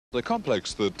The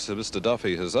complex that Mr.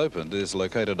 Duffy has opened is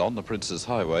located on the Princes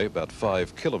Highway, about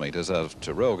 5 kilometres out of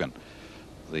Traralgon.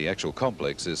 The actual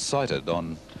complex is sited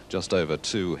on just over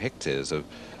 2 hectares of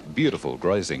beautiful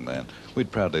grazing land.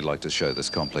 We'd proudly like to show this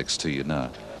complex to you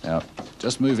now. Now,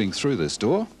 just moving through this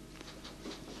door,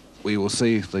 we will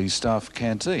see the staff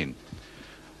canteen.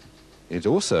 It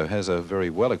also has a very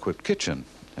well-equipped kitchen,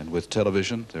 and with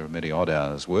television, there are many odd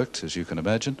hours worked, as you can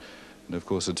imagine. And of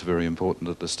course, it's very important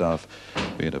that the staff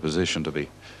be in a position to be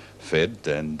fed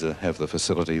and have the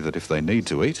facility that if they need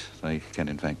to eat, they can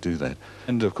in fact do that.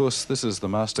 And of course, this is the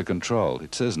master control.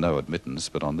 It says no admittance,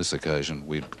 but on this occasion,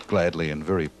 we'd gladly and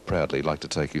very proudly like to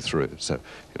take you through. So if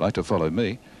you'd like to follow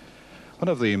me. One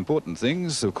of the important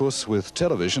things, of course, with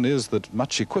television is that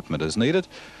much equipment is needed.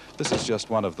 This is just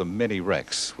one of the many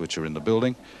racks which are in the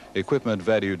building. Equipment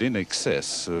valued in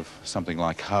excess of something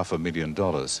like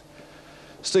 $500,000.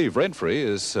 Steve Renfrey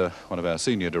is one of our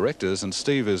senior directors, and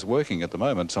Steve is working at the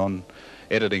moment on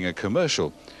editing a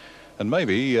commercial. And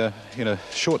maybe in a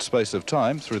short space of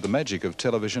time, through the magic of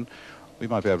television, we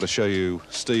might be able to show you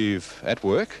Steve at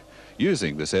work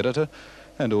using this editor,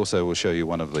 and also we'll show you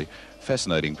one of the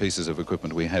fascinating pieces of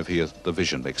equipment we have here, the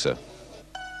Vision Mixer.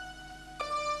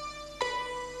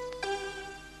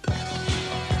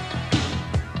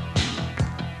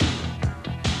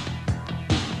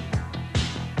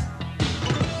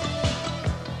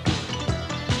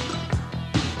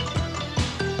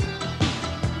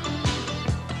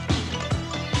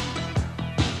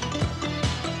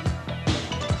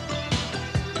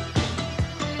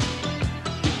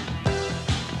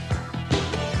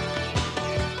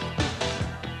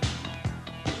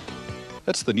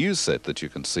 That's the news set that you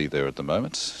can see there at the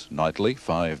moment. Nightly,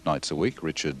 5 nights a week,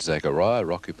 Richard Zachariah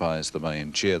occupies the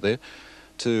main chair there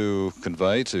to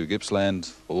convey to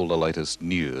Gippsland all the latest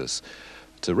news.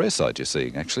 It's a rare sight you're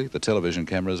seeing, actually, the television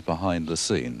cameras behind the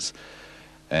scenes.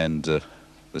 And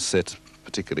the set,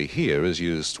 particularly here, is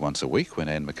used once a week when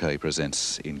Anne McKay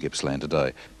presents in Gippsland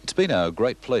today. It's been our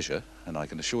great pleasure, and I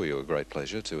can assure you a great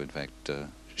pleasure, to in fact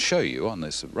show you on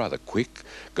this rather quick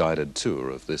guided tour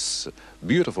of this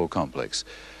beautiful complex.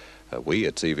 We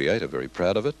at TV8 are very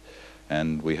proud of it,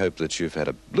 and we hope that you've had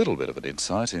a little bit of an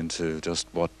insight into just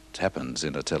what happens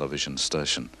in a television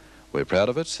station. We're proud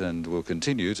of it, and we'll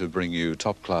continue to bring you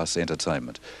top-class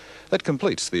entertainment. That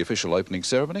completes the official opening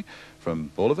ceremony.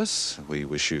 From all of us, we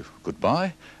wish you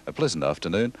goodbye, a pleasant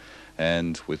afternoon,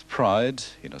 and with pride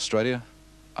in Australia,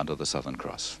 under the Southern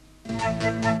Cross.